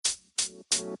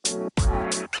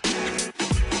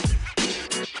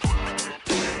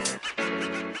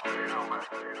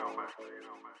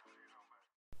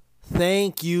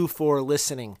Thank you for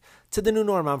listening to The New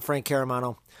Norm. I'm Frank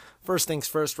Caramano. First things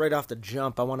first, right off the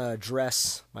jump, I want to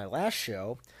address my last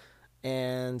show,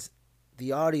 and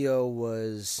the audio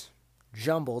was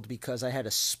jumbled because I had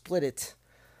to split it.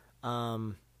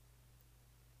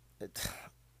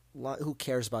 Who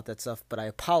cares about that stuff, but I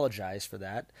apologize for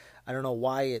that. I don't know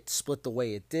why it split the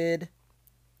way it did.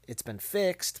 It's been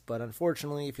fixed, but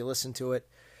unfortunately, if you listen to it,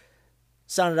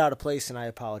 sounded out of place, and I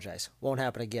apologize. Won't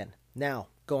happen again. Now,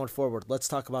 going forward, let's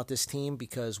talk about this team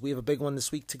because we have a big one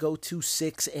this week to go to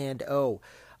 6-0.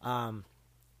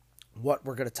 What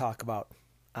we're going to talk about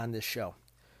on this show.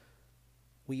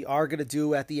 We are going to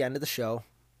do at the end of the show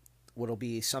what'll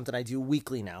be something I do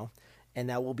weekly now, and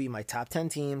that will be my top 10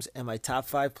 teams and my top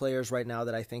 5 players right now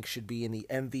that I think should be in the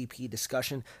MVP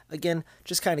discussion. Again,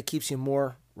 just kind of keeps you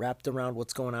more wrapped around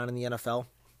what's going on in the NFL.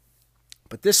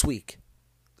 But this week,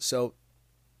 so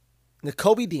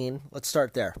Nakobe Dean, let's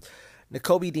start there.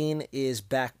 Nakobe Dean is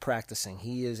back practicing.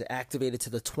 He is activated to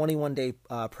the 21-day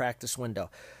practice window.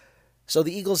 So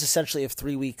the Eagles essentially have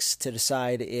 3 weeks to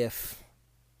decide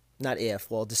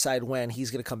decide when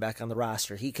he's going to come back on the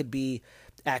roster. He could be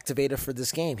activated for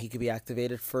this game. He could be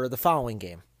activated for the following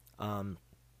game.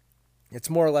 It's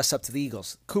more or less up to the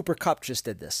Eagles. Cooper Kupp just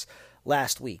did this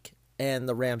last week, and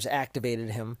the Rams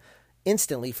activated him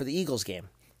instantly for the Eagles game.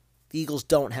 The Eagles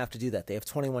don't have to do that. They have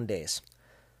 21 days.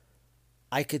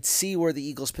 I could see where the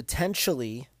Eagles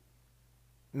potentially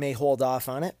may hold off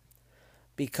on it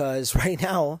because right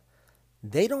now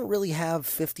they don't really have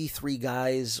 53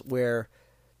 guys where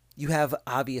you have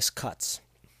obvious cuts.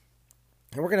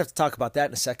 And we're going to have to talk about that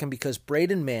in a second because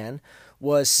Braden Mann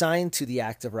was signed to the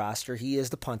active roster. He is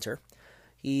the punter.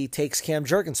 He takes Cam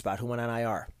Jurgens' spot, who went on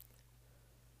IR.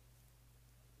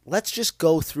 Let's just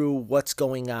go through what's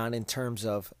going on in terms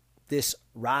of this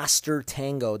roster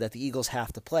tango that the Eagles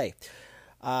have to play.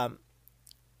 Nakobe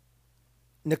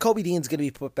Dean's going to be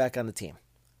put back on the team.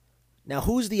 Now,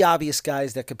 who's the obvious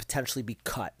guys that could potentially be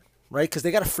cut, right? Because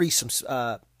they got to free some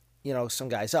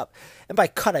guys up. And by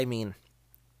cut, I mean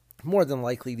more than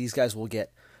likely these guys will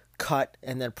get cut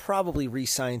and then probably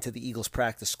re-signed to the Eagles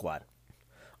practice squad,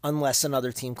 unless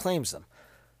another team claims them.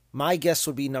 My guess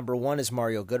would be number one is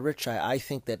Mario Goodrich. I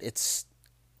think that it's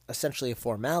essentially a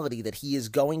formality that he is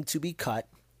going to be cut.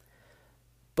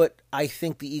 But I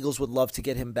think the Eagles would love to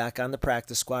get him back on the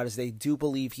practice squad as they do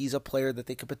believe he's a player that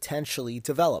they could potentially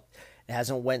develop. It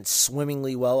hasn't went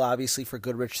swimmingly well, obviously, for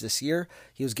Goodrich this year.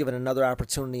 He was given another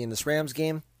opportunity in this Rams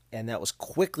game, and that was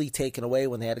quickly taken away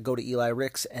when they had to go to Eli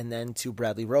Ricks and then to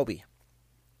Bradley Roby.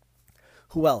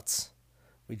 Who else?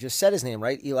 We just said his name,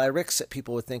 right? Eli Ricks,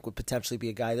 people would think would potentially be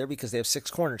a guy there because they have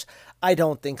 6 corners. I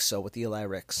don't think so with Eli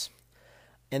Ricks.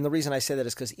 And the reason I say that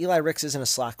is because Eli Ricks isn't a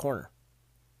slot corner.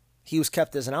 He was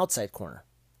kept as an outside corner.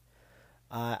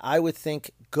 I would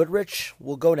think Goodrich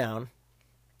will go down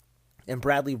and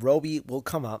Bradley Roby will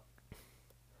come up.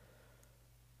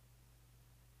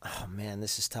 Oh, man,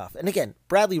 this is tough. And again,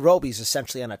 Bradley Roby's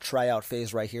essentially on a tryout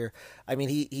phase right here. I mean,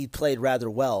 he played rather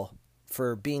well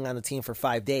for being on the team for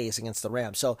 5 days against the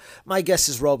Rams. So my guess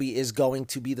is Roby is going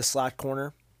to be the slot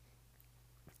corner,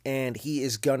 and he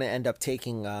is going to end up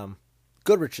taking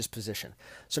Goodrich's position.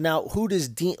 So now who does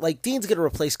Dean, Dean's going to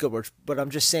replace Goodrich, but I'm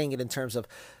just saying it in terms of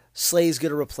Roby's going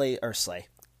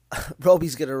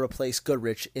to replace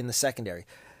Goodrich in the secondary.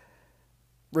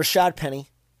 Rashad Penny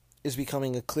is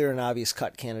becoming a clear and obvious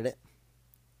cut candidate.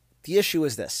 The issue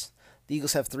is this. The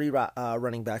Eagles have 3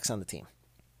 running backs on the team.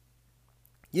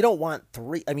 You don't want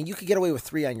 3. I mean, you could get away with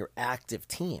 3 on your active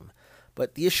team,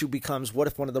 but the issue becomes, what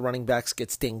if one of the running backs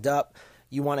gets dinged up?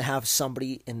 You want to have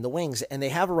somebody in the wings, and they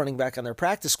have a running back on their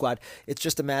practice squad. It's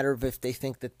just a matter of if they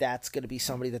think that that's going to be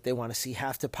somebody that they want to see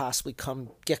have to possibly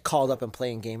get called up and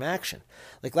play in game action.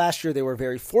 Like last year, they were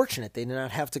very fortunate. They did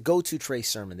not have to go to Trey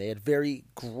Sermon. They had very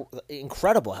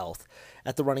incredible health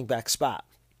at the running back spot.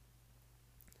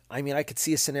 I mean, I could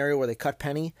see a scenario where they cut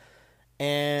Penny,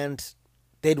 and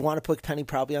they'd want to put Penny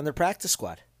probably on their practice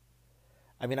squad.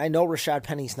 I mean, I know Rashad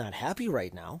Penny's not happy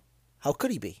right now. How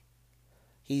could he be?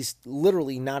 He's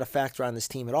literally not a factor on this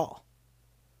team at all.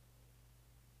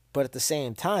 But at the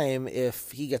same time,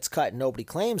 if he gets cut and nobody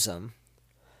claims him,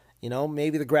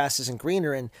 maybe the grass isn't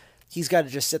greener and he's got to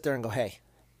just sit there and go, hey.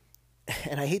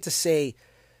 And I hate to say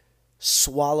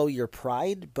swallow your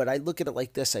pride, but I look at it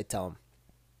like this. I tell him,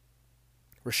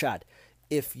 Rashad,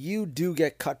 if you do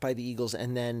get cut by the Eagles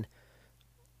and then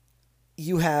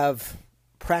you have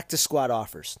practice squad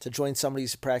offers to join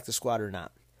somebody's practice squad or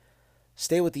not,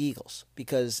 stay with the Eagles,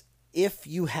 because if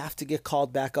you have to get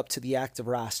called back up to the active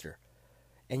roster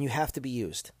and you have to be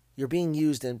used, you're being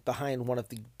used behind one of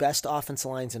the best offensive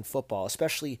lines in football,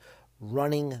 especially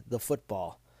running the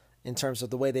football in terms of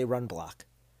the way they run block.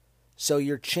 So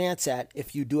your chance at,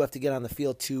 if you do have to get on the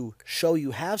field to show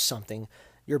you have something,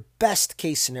 your best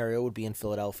case scenario would be in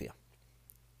Philadelphia.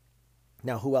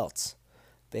 Now, who else?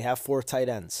 They have 4 tight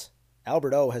ends.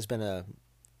 Albert O has been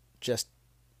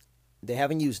they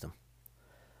haven't used him.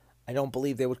 I don't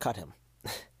believe they would cut him.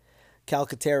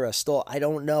 Calcaterra, Stoll, I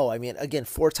don't know. I mean, again,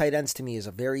 4 tight ends to me is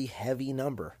a very heavy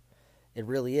number. It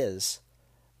really is.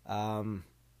 I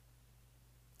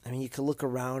mean, you can look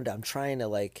around. I'm trying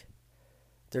to,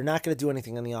 they're not going to do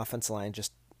anything on the offensive line.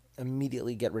 Just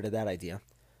immediately get rid of that idea.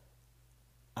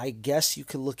 I guess you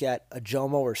could look at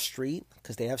Ajomo or Street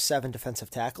because they have 7 defensive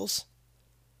tackles.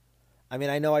 I mean,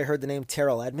 I know I heard the name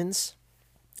Terrell Edmonds.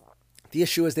 The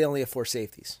issue is they only have 4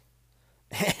 safeties.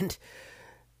 And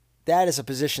that is a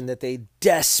position that they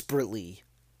desperately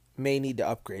may need to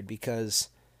upgrade because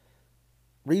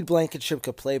Reed Blankenship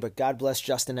could play, but God bless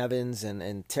Justin Evans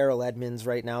and Terrell Edmonds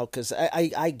right now because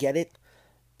I get it.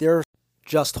 They're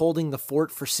just holding the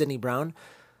fort for Sidney Brown.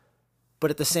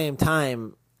 But at the same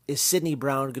time, is Sidney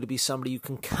Brown going to be somebody you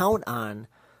can count on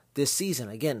this season?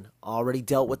 Again, already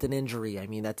dealt with an injury. I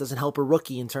mean, that doesn't help a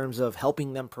rookie in terms of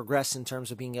helping them progress in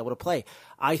terms of being able to play.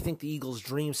 I think the Eagles'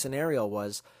 dream scenario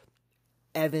was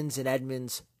Evans and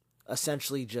Edmonds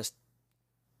essentially just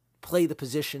play the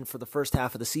position for the first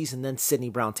half of the season, then Sidney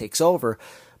Brown takes over.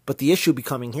 But the issue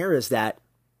becoming here is that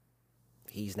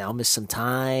he's now missed some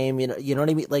time. You know what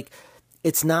I mean?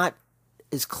 It's not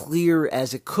as clear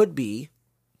as it could be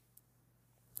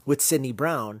with Sidney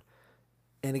Brown.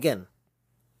 And again,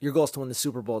 your goal is to win the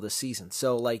Super Bowl this season.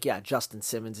 So, Justin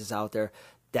Simmons is out there.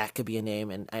 That could be a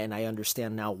name, and I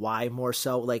understand now why more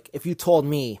so. If you told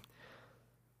me,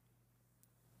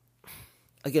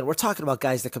 again, we're talking about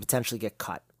guys that could potentially get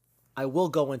cut. I will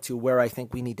go into where I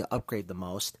think we need to upgrade the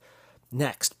most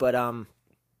next. But,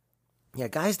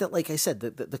 guys that, like I said,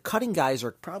 the cutting guys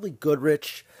are probably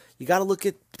Goodrich. You got to look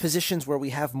at positions where we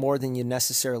have more than you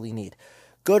necessarily need.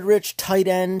 Goodrich, tight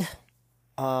end,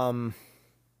 I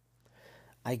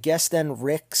guess then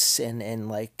Ricks and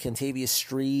Kentavious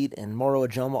Street and Moro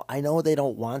Ajomo. I know they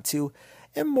don't want to,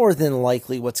 and more than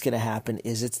likely what's going to happen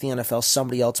is it's the NFL.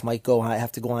 Somebody else might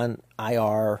have to go on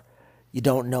IR. You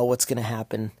don't know what's going to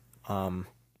happen. And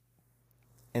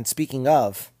speaking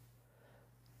of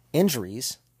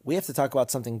injuries, we have to talk about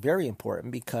something very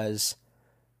important because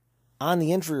on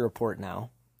the injury report now,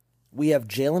 we have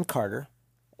Jalen Carter,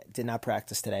 did not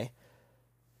practice today.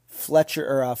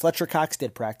 Fletcher Cox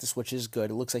did practice, which is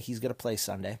good. It looks like he's going to play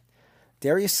Sunday.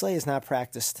 Darius Slay has not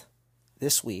practiced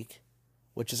this week,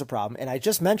 which is a problem. And I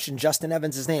just mentioned Justin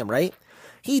Evans' name, right?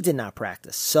 He did not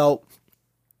practice. So,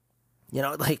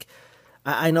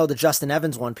 I know the Justin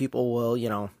Evans one, people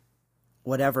will,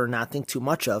 whatever, not think too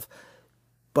much of.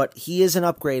 But he is an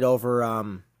upgrade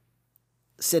over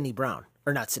Sidney Brown.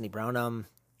 Or not Sidney Brown,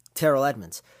 Terrell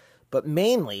Edmonds. But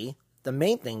mainly, the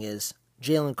main thing is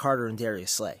Jalen Carter and Darius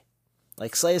Slay.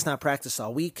 Slay has not practiced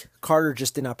all week. Carter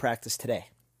just did not practice today.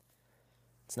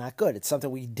 It's not good. It's something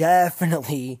we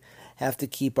definitely have to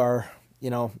keep our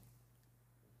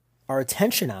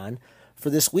attention on for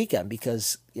this weekend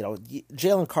because,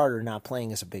 Jalen Carter not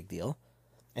playing is a big deal.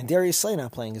 And Darius Slay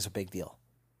not playing is a big deal.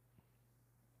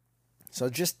 So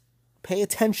just pay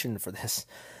attention for this.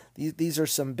 These are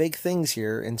some big things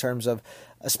here in terms of,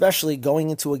 especially going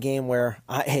into a game where,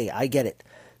 I get it.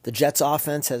 The Jets'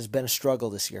 offense has been a struggle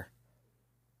this year.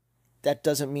 That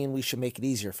doesn't mean we should make it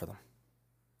easier for them.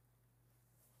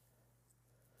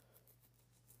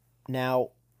 Now,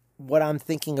 what I'm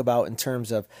thinking about in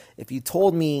terms of, if you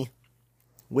told me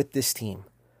with this team,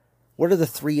 what are the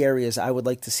 3 areas I would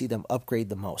like to see them upgrade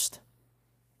the most?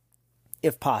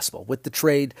 If possible. With the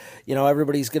trade,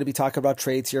 everybody's going to be talking about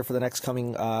trades here for the next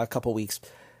coming couple weeks.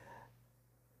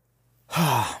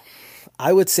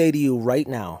 I would say to you right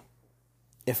now,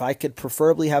 if I could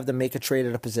preferably have them make a trade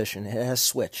at a position, it has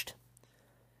switched.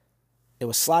 It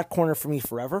was slot corner for me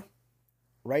forever.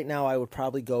 Right now, I would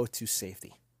probably go to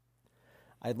safety.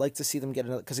 I'd like to see them get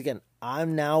another, because again,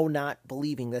 I'm now not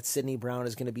believing that Sidney Brown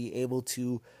is going to be able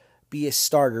to be a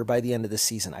starter by the end of the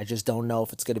season. I just don't know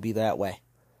if it's going to be that way.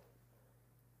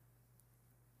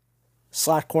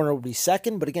 Slot corner would be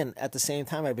second, but again, at the same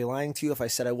time, I'd be lying to you if I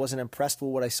said I wasn't impressed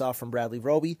with what I saw from Bradley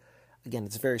Roby. Again,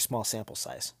 it's a very small sample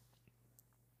size.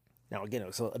 Now, again, it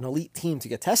was an elite team to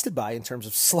get tested by in terms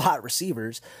of slot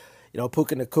receivers.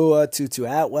 Puka Nacua, Tutu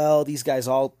Atwell, these guys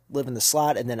all live in the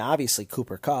slot, and then obviously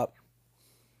Cooper Kupp.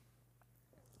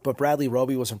 But Bradley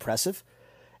Roby was impressive.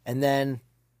 And then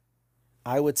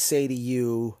I would say to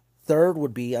you, third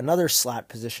would be another slot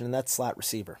position, and that's slot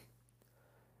receiver.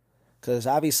 Because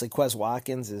obviously Quez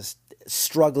Watkins is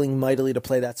struggling mightily to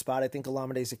play that spot. I think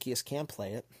Olamide Zaccheaus can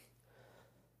play it.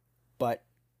 But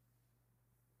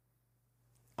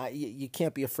you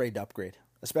can't be afraid to upgrade,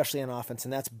 especially on offense.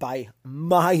 And that's by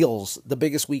miles the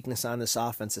biggest weakness on this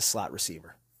offense is slot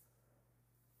receiver.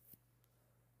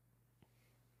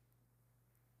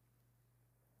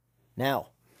 Now,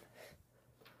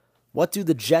 what do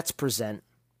the Jets present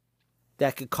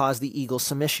that could cause the Eagles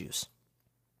some issues?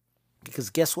 Because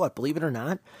guess what? Believe it or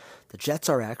not, the Jets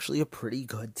are actually a pretty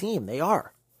good team. They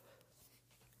are.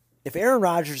 If Aaron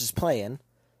Rodgers is playing,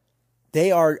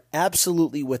 they are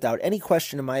absolutely, without any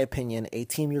question, in my opinion, a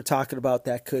team you're talking about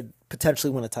that could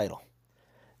potentially win a title.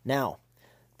 Now,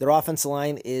 their offensive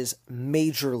line is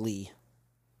majorly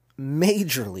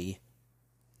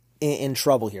in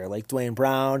trouble here. Like Dwayne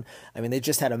Brown, I mean, they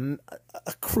just had a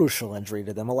crucial injury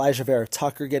to them. Elijah Vera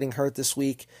Tucker getting hurt this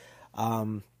week.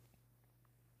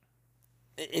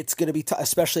 It's going to be tough,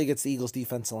 especially against the Eagles'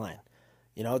 defensive line.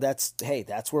 You know, that's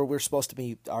where we're supposed to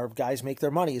be. Our guys make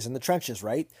their money is in the trenches,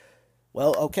 right?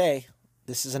 Well, okay,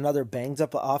 this is another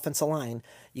banged-up offensive line.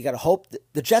 You got to hope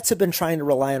the Jets have been trying to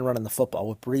rely on running the football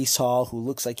with Breece Hall, who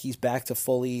looks like he's back to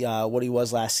fully what he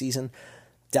was last season.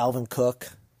 Dalvin Cook,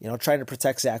 you know, trying to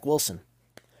protect Zach Wilson.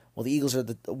 Well, the Eagles are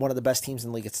one of the best teams in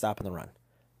the league at stopping the run.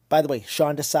 By the way,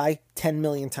 Sean Desai, 10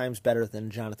 million times better than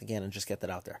Jonathan Gannon. Just get that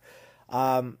out there.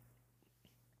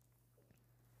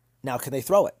 Now, can they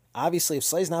throw it? Obviously, if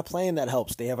Slay's not playing, that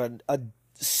helps. They have a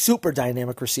super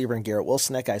dynamic receiver in Garrett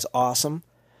Wilson. That guy's awesome.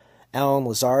 Allen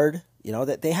Lazard, you know,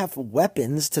 that they have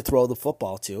weapons to throw the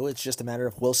football to. It's just a matter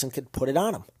of Wilson could put it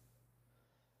on him.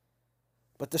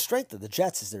 But the strength of the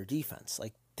Jets is their defense.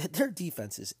 Like, their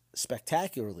defense is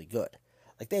spectacularly good.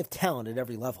 Like, they have talent at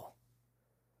every level.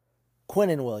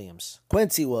 Quincy Williams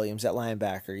at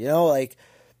linebacker, you know, like,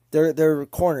 their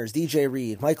corners, DJ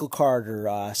Reed, Michael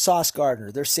Carter, Sauce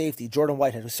Gardner, their safety, Jordan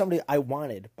Whitehead, who's somebody I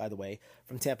wanted, by the way,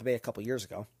 from Tampa Bay a couple years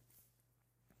ago.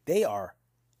 They are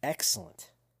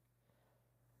excellent.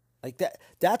 Like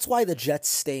that's why the Jets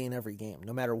stay in every game,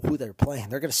 no matter who they're playing.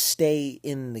 They're going to stay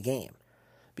in the game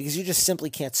because you just simply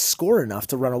can't score enough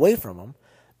to run away from them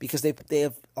because they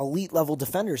have elite level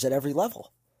defenders at every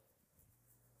level.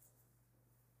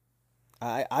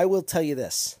 I will tell you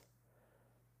this.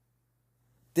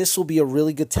 This will be a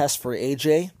really good test for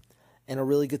AJ and a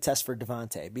really good test for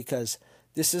Devontae because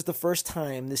this is the first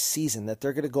time this season that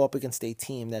they're going to go up against a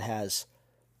team that has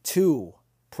 2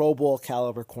 Pro Bowl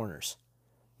caliber corners.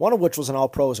 One of which was an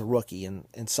All-Pro as a rookie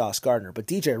in Sauce Gardner. But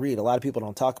DJ Reed, a lot of people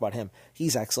don't talk about him.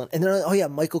 He's excellent. And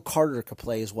then, Michael Carter could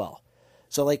play as well.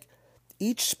 So, like,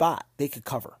 each spot they could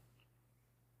cover.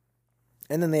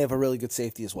 And then they have a really good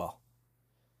safety as well.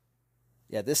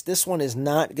 Yeah, this one is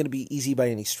not going to be easy by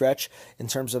any stretch in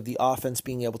terms of the offense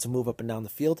being able to move up and down the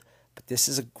field, but this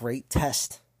is a great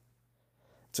test.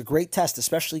 It's a great test,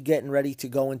 especially getting ready to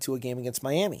go into a game against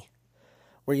Miami,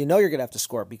 where you know you're going to have to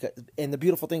score. And the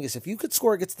beautiful thing is if you could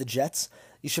score against the Jets,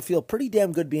 you should feel pretty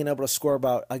damn good being able to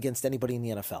score against anybody in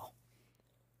the NFL.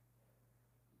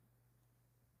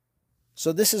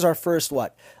 So this is our first,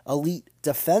 elite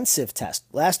defensive test.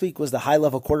 Last week was the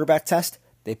high-level quarterback test.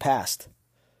 They passed.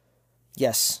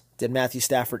 Yes, did Matthew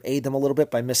Stafford aid them a little bit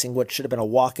by missing what should have been a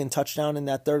walk-in touchdown in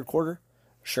that third quarter?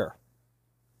 Sure.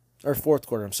 Or fourth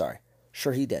quarter, I'm sorry.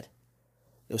 Sure he did.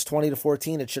 It was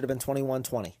 20-14. It should have been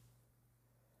 21-20.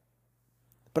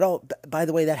 But by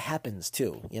the way, that happens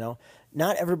too, you know.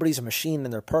 Not everybody's a machine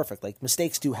and they're perfect. Like,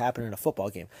 mistakes do happen in a football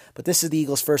game. But this is the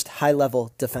Eagles' first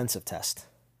high-level defensive test.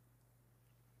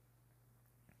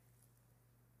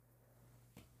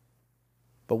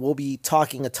 But we'll be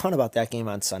talking a ton about that game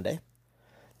on Sunday.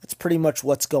 That's pretty much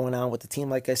what's going on with the team.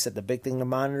 Like I said, the big thing to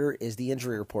monitor is the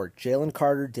injury report. Jalen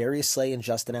Carter, Darius Slay, and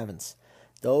Justin Evans.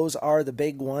 Those are the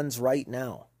big ones right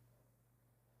now.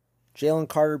 Jalen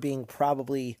Carter being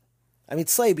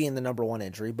Slay being the number one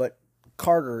injury, but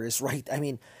Carter is right.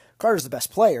 Carter's the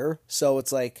best player, so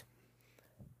it's like,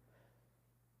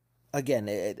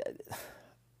 again,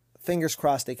 fingers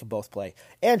crossed they can both play.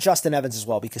 And Justin Evans as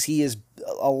well, because he is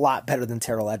a lot better than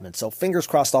Terrell Edmonds. So fingers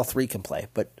crossed all three can play.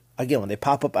 But again, when they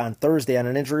pop up on Thursday on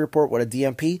an injury report with a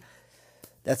DMP,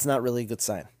 that's not really a good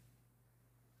sign.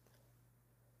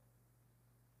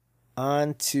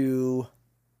 On to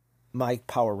my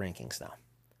power rankings now.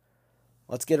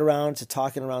 Let's get around to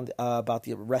talking about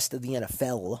the rest of the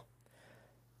NFL.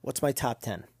 What's my top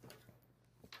 10?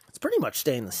 It's pretty much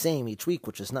staying the same each week,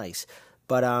 which is nice.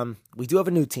 But we do have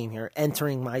a new team here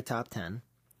entering my top 10,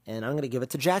 and I'm going to give it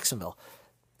to Jacksonville.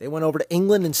 They went over to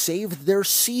England and saved their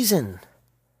season.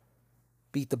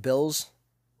 beat the Bills,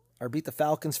 or beat the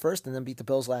Falcons first and then beat the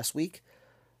Bills last week.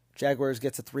 Jaguars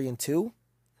gets a 3-2.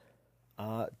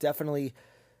 Definitely,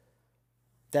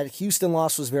 that Houston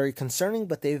loss was very concerning,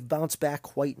 but they've bounced back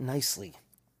quite nicely.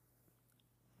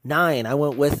 9, I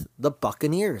went with the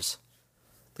Buccaneers.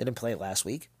 They didn't play it last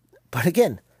week. But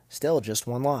again, still just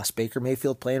one loss. Baker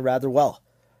Mayfield playing rather well.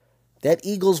 That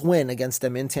Eagles win against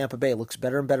them in Tampa Bay looks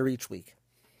better and better each week.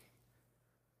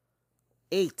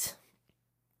 8,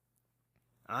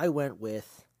 I went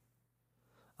with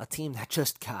a team that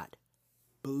just got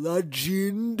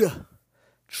bludgeoned,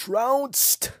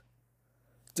 trounced,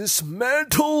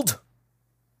 dismantled.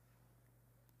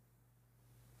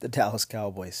 The Dallas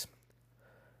Cowboys.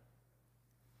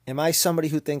 Am I somebody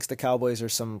who thinks the Cowboys are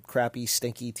some crappy,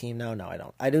 stinky team now? No, I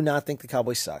don't. I do not think the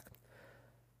Cowboys suck.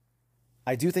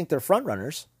 I do think they're front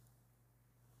runners.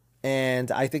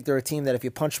 And I think they're a team that if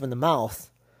you punch them in the mouth,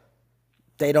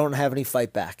 they don't have any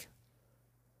fight back.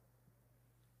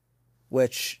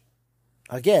 Which,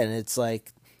 again, it's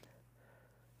like,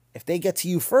 if they get to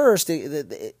you first,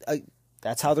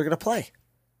 that's how they're going to play.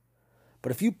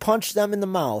 But if you punch them in the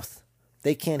mouth,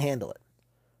 they can't handle it.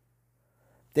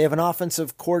 They have an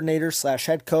offensive coordinator /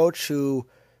 head coach who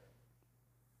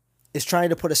is trying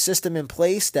to put a system in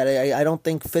place that I don't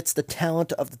think fits the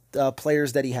talent of the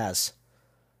players that he has.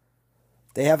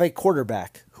 They have a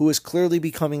quarterback who is clearly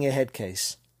becoming a head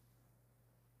case.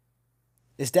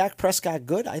 Is Dak Prescott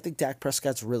good? I think Dak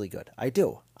Prescott's really good. I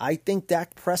do. I think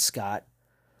Dak Prescott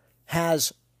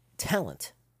has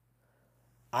talent.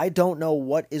 I don't know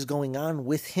what is going on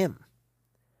with him.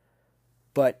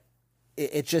 But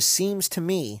it just seems to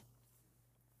me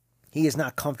he is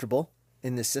not comfortable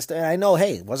in this system. And I know,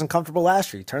 hey, he wasn't comfortable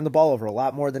last year. He turned the ball over a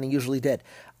lot more than he usually did.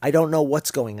 I don't know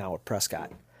what's going on with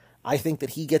Prescott. I think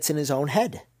that he gets in his own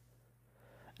head.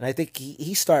 And I think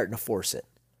he's starting to force it.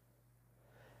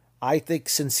 I think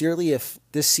sincerely, if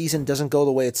this season doesn't go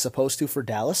the way it's supposed to for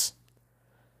Dallas,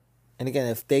 and again,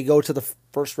 if they go to the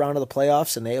first round of the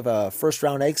playoffs and they have a first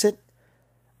round exit,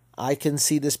 I can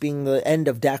see this being the end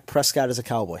of Dak Prescott as a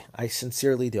Cowboy. I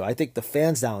sincerely do. I think the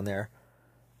fans down there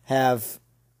have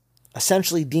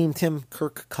essentially deemed him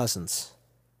Kirk Cousins.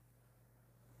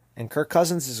 And Kirk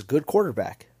Cousins is a good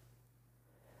quarterback.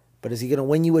 But is he going to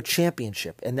win you a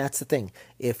championship? And that's the thing.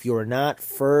 If you're not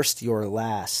first, you're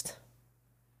last.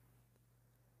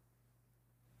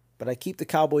 But I keep the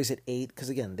Cowboys at 8 because,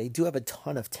 again, they do have a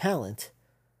ton of talent.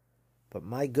 But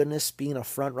my goodness, being a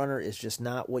front runner is just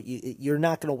not what you're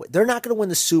not going to. They're not going to win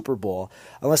the Super Bowl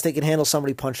unless they can handle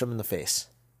somebody punch them in the face.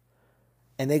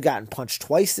 And they've gotten punched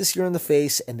twice this year in the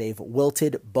face, and they've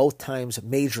wilted both times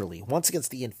majorly. Once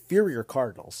against the inferior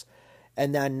Cardinals,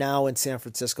 and then now in San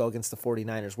Francisco against the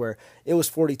 49ers, where it was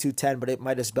 42-10, but it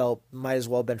might as well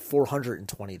been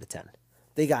 420-10.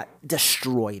 They got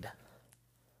destroyed.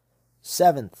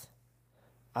 7th,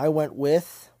 I went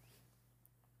with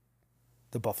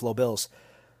the Buffalo Bills.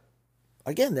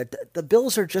 Again, the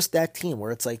Bills are just that team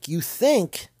where it's like you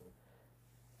think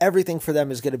everything for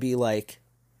them is going to be like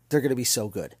they're going to be so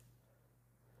good.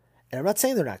 And I'm not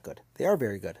saying they're not good. They are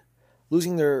very good.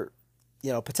 Losing their,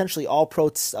 potentially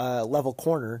all-pro level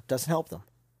corner doesn't help them.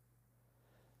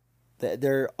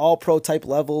 Their all-pro type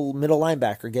level middle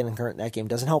linebacker getting hurt in that game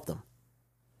doesn't help them.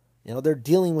 They're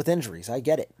dealing with injuries. I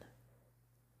get it.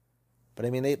 But,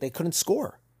 they couldn't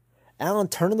score. Allen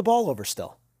turning the ball over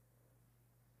still.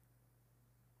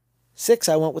 6,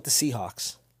 I went with the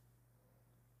Seahawks.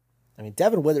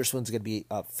 Devin Witherspoon's going to be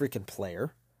a freaking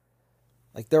player.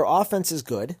 Their offense is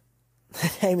good.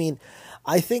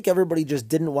 I think everybody just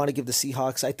didn't want to give the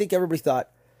Seahawks. I think everybody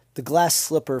thought the glass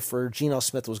slipper for Geno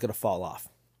Smith was going to fall off.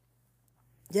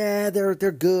 Yeah, they're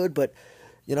good, but,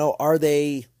 are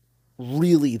they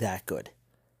really that good?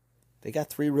 They got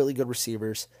 3 really good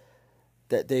receivers.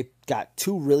 They got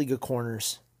 2 really good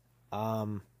corners.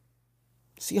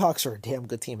 Seahawks are a damn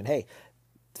good team. And hey,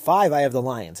 5, I have the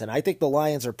Lions. And I think the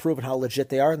Lions are proving how legit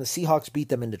they are, and the Seahawks beat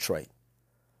them in Detroit.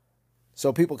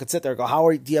 So people could sit there and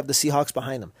go, do you have the Seahawks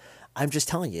behind them? I'm just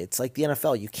telling you, it's like the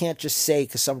NFL. You can't just say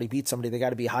because somebody beat somebody, they got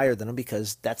to be higher than them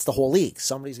because that's the whole league.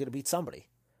 Somebody's going to beat somebody.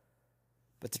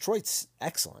 But Detroit's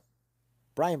excellent.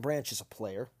 Brian Branch is a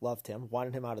player. Loved him.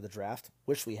 Wanted him out of the draft.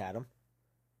 Wish we had him.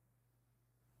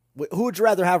 Who would you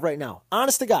rather have right now?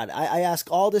 Honest to God, I ask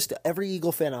all this to every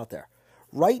Eagle fan out there.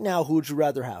 Right now, who would you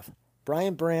rather have?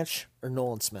 Brian Branch or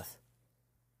Nolan Smith?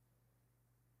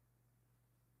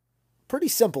 Pretty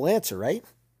simple answer, right?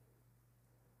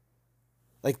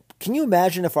 Can you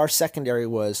imagine if our secondary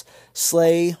was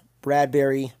Slay,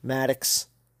 Bradbury, Maddox,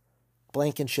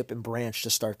 Blankenship, and Branch to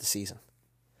start the season?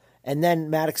 And then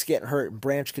Maddox getting hurt and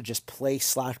Branch could just play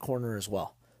slot corner as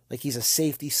well. Like he's a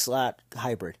safety slot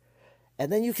hybrid.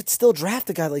 And then you could still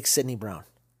draft a guy like Sidney Brown.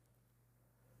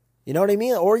 You know what I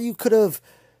mean? Or you could have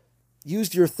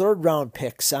used your third round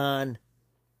picks on,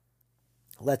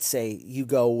 let's say you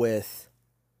go with,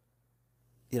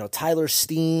 Tyler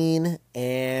Steen,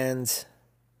 and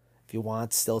if you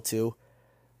want still to,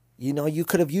 you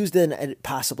could have used it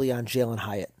possibly on Jalen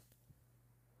Hyatt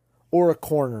or a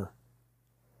corner,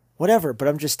 whatever. But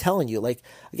I'm just telling you,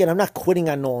 again, I'm not quitting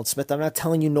on Nolan Smith. I'm not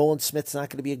telling you Nolan Smith's not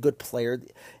going to be a good player.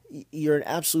 You're an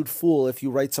absolute fool if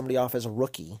you write somebody off as a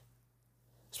rookie,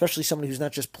 especially somebody who's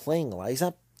not just playing a lot. He's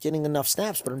not getting enough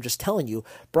snaps, but I'm just telling you,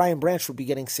 Brian Branch would be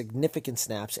getting significant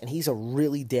snaps, and he's a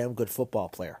really damn good football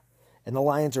player. And the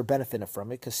Lions are benefiting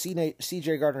from it because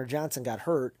C.J. Gardner-Johnson got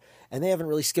hurt, and they haven't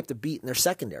really skipped a beat in their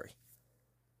secondary.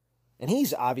 And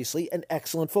he's obviously an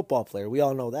excellent football player. We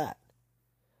all know that.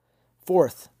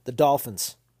 Fourth, the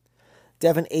Dolphins.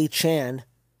 Devin Achane,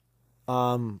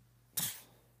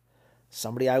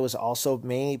 somebody I was also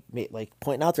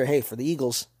pointing out there, hey, for the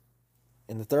Eagles,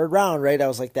 in the third round, right? I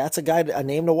was like, that's a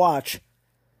name to watch.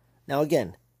 Now,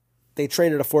 again, they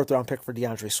traded a fourth-round pick for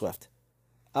DeAndre Swift.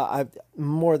 I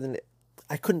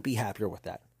couldn't be happier with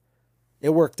that. It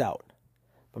worked out.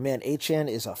 But man, Achane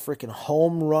is a freaking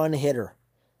home run hitter.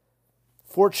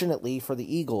 Fortunately for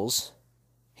the Eagles,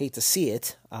 hate to see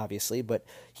it, obviously, but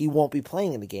he won't be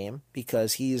playing in the game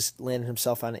because he's landed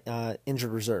himself on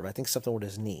injured reserve. I think something with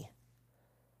his knee.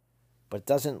 But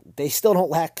they still don't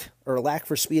lack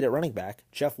for speed at running back.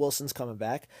 Jeff Wilson's coming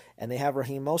back, and they have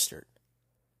Raheem Mostert.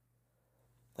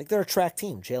 They're a track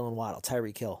team. Jalen Waddle,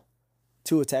 Tyreek Hill.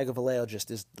 Tua Tagovailoa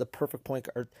just is the perfect point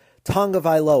guard.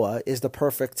 Tagovailoa is the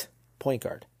perfect point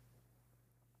guard.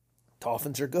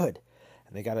 Dolphins are good.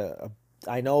 And they got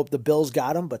I know the Bills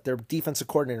got him, but their defensive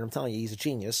coordinator, I'm telling you, he's a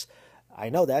genius. I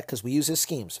know that because we use his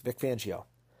schemes. Vic Fangio.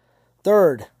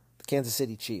 Third, the Kansas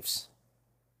City Chiefs.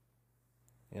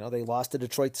 They lost to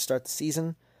Detroit to start the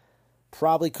season.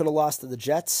 Probably could have lost to the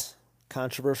Jets.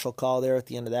 Controversial call there at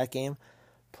the end of that game.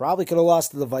 Probably could have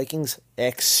lost to the Vikings.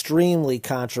 Extremely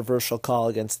controversial call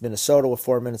against Minnesota with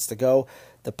 4 minutes to go.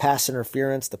 The pass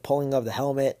interference, the pulling of the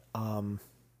helmet.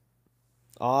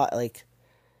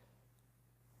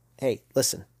 Hey,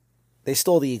 listen. They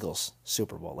stole the Eagles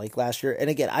Super Bowl like last year. And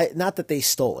again, not that they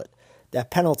stole it.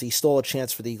 That penalty stole a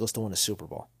chance for the Eagles to win a Super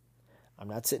Bowl. I'm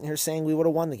not sitting here saying we would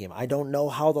have won the game. I don't know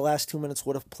how the last 2 minutes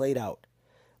would have played out.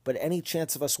 But any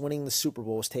chance of us winning the Super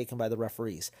Bowl was taken by the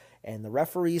referees. And the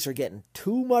referees are getting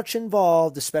too much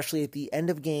involved, especially at the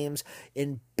end of games,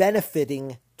 in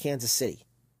benefiting Kansas City.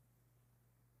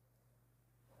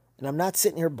 And I'm not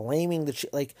sitting here blaming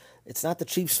it's not the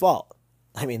Chiefs' fault.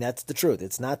 I mean, that's the truth.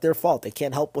 It's not their fault. They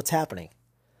can't help what's happening.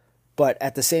 But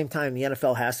at the same time, the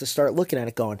NFL has to start looking at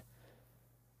it going,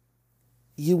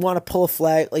 you want to pull a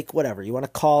flag, whatever. You want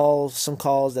to call some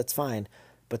calls, that's fine.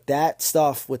 But that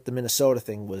stuff with the Minnesota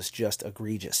thing was just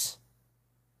egregious.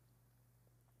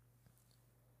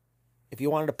 If you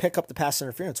wanted to pick up the pass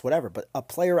interference, whatever. But a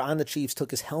player on the Chiefs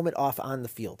took his helmet off on the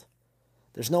field.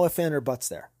 There's no ifs, ands, or buts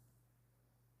there.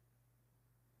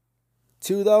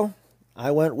 2, though,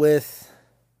 I went with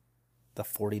the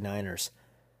 49ers.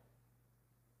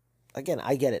 Again,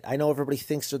 I get it. I know everybody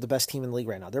thinks they're the best team in the league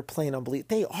right now. They're playing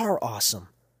unbelievable. They are awesome.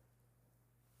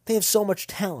 They have so much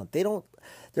talent.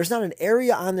 There's not an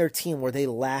area on their team where they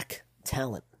lack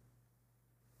talent.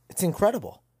 It's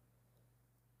incredible.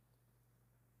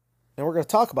 And we're going to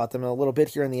talk about them in a little bit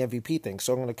here in the MVP thing.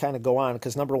 So I'm going to kind of go on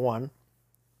because number one,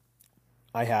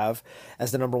 I have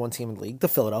as the number one team in the league, the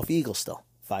Philadelphia Eagles still,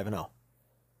 5-0.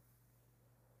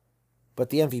 But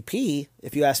the MVP,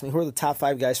 if you ask me who are the top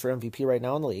 5 guys for MVP right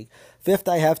now in the league, 5th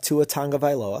I have Tua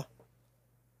Tagovailoa.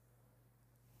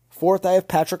 4th I have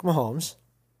Patrick Mahomes.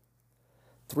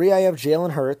 3 I have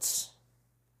Jalen Hurts.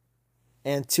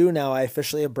 And 2 now I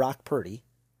officially have Brock Purdy.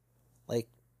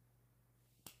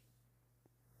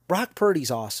 Brock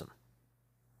Purdy's awesome.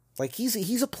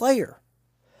 He's a player.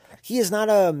 He is not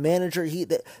a manager.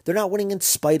 They're not winning in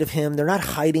spite of him. They're not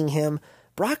hiding him.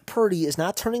 Brock Purdy is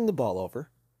not turning the ball over.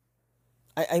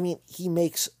 I mean, he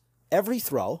makes every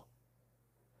throw.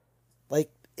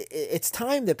 It's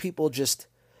time that people just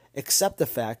accept the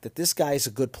fact that this guy is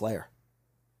a good player.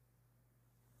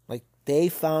 They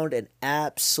found an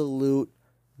absolute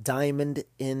diamond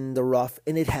in the rough,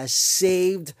 and it has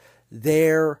saved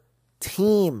their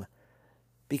team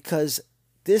because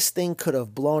this thing could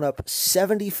have blown up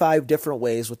 75 different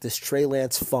ways with this Trey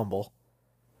Lance fumble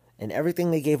and everything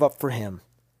they gave up for him.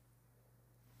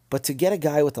 But to get a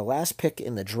guy with the last pick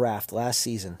in the draft last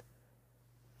season,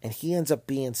 and he ends up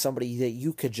being somebody that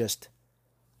you could just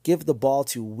give the ball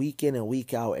to week in and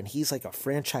week out, and he's like a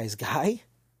franchise guy,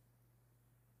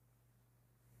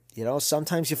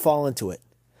 Sometimes you fall into it,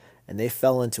 and they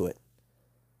fell into it.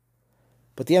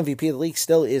 But the MVP of the league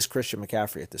still is Christian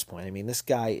McCaffrey at this point. I mean, this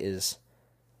guy is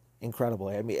incredible.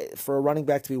 I mean, for a running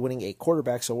back to be winning a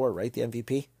quarterback's award, right, the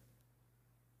MVP?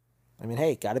 I mean,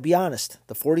 hey, got to be honest.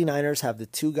 The 49ers have the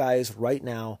two guys right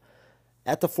now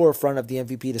at the forefront of the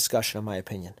MVP discussion, in my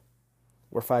opinion.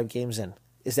 We're 5 games in.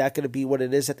 Is that going to be what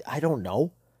it is? I don't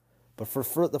know. But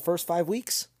for the first 5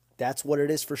 weeks, that's what it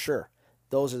is for sure.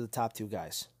 Those are the top 2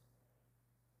 guys.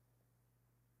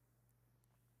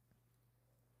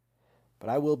 But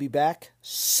I will be back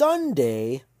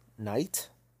Sunday night.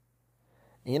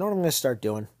 And you know what I'm going to start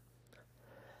doing?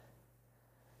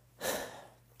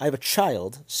 I have a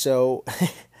child, so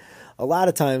a lot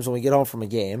of times when we get home from a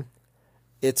game,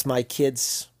 it's my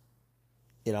kid's,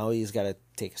 he's got to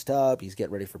take his tub, he's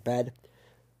getting ready for bed.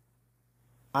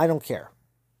 I don't care.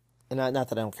 And not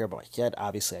that I don't care about my kid.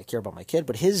 Obviously, I care about my kid,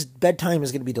 but his bedtime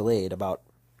is going to be delayed about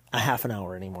a half an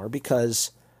hour anymore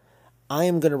because I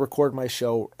am going to record my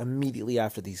show immediately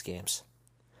after these games.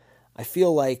 I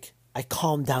feel like I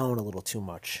calm down a little too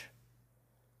much.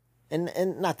 And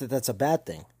not that that's a bad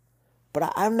thing,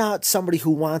 but I'm not somebody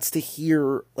who wants to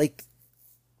hear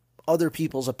other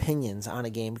people's opinions on a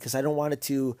game because I don't want it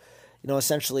to,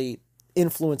 essentially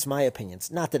influence my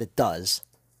opinions. Not that it does,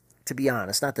 to be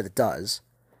honest, not that it does.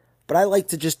 But I like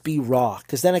to just be raw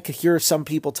because then I could hear some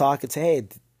people talk and say, hey,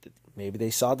 maybe they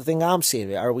saw the thing I'm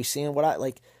seeing. Are we seeing what I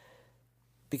like?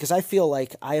 Because I feel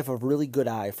like I have a really good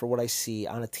eye for what I see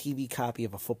on a TV copy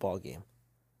of a football game.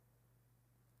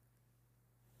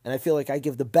 And I feel like I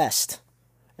give the best.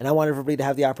 And I want everybody to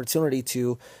have the opportunity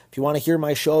to, if you want to hear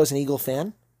my show as an Eagle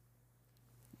fan,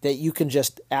 that you can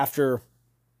just, after,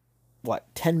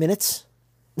 10 minutes?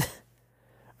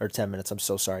 Or 10 minutes, I'm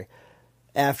so sorry.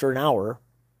 After an hour,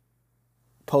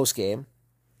 post-game,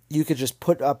 you could just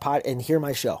put a pot and hear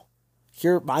my show.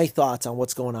 Hear my thoughts on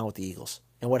what's going on with the Eagles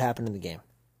and what happened in the game.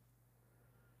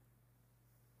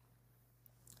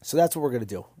 So that's what we're going to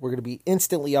do. We're going to be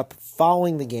instantly up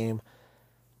following the game.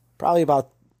 Probably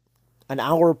about an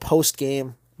hour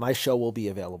post-game, my show will be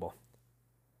available.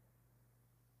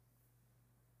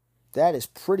 That is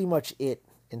pretty much it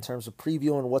in terms of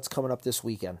previewing what's coming up this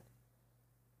weekend.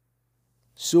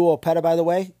 Sua Opeta, by the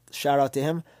way, shout out to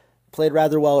him. Played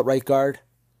rather well at right guard.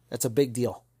 That's a big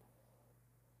deal.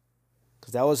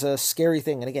 Because that was a scary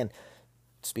thing. And again,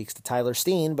 speaks to Tyler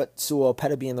Steen, but Sua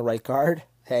Opeta being the right guard,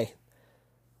 hey,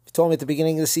 if you told me at the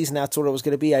beginning of the season that's what it was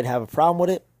going to be, I'd have a problem with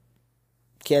it.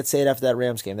 Can't say it after that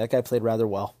Rams game. That guy played rather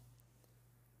well.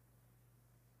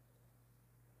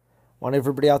 Want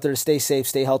everybody out there to stay safe,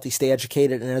 stay healthy, stay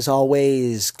educated, and as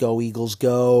always, go Eagles,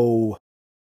 go.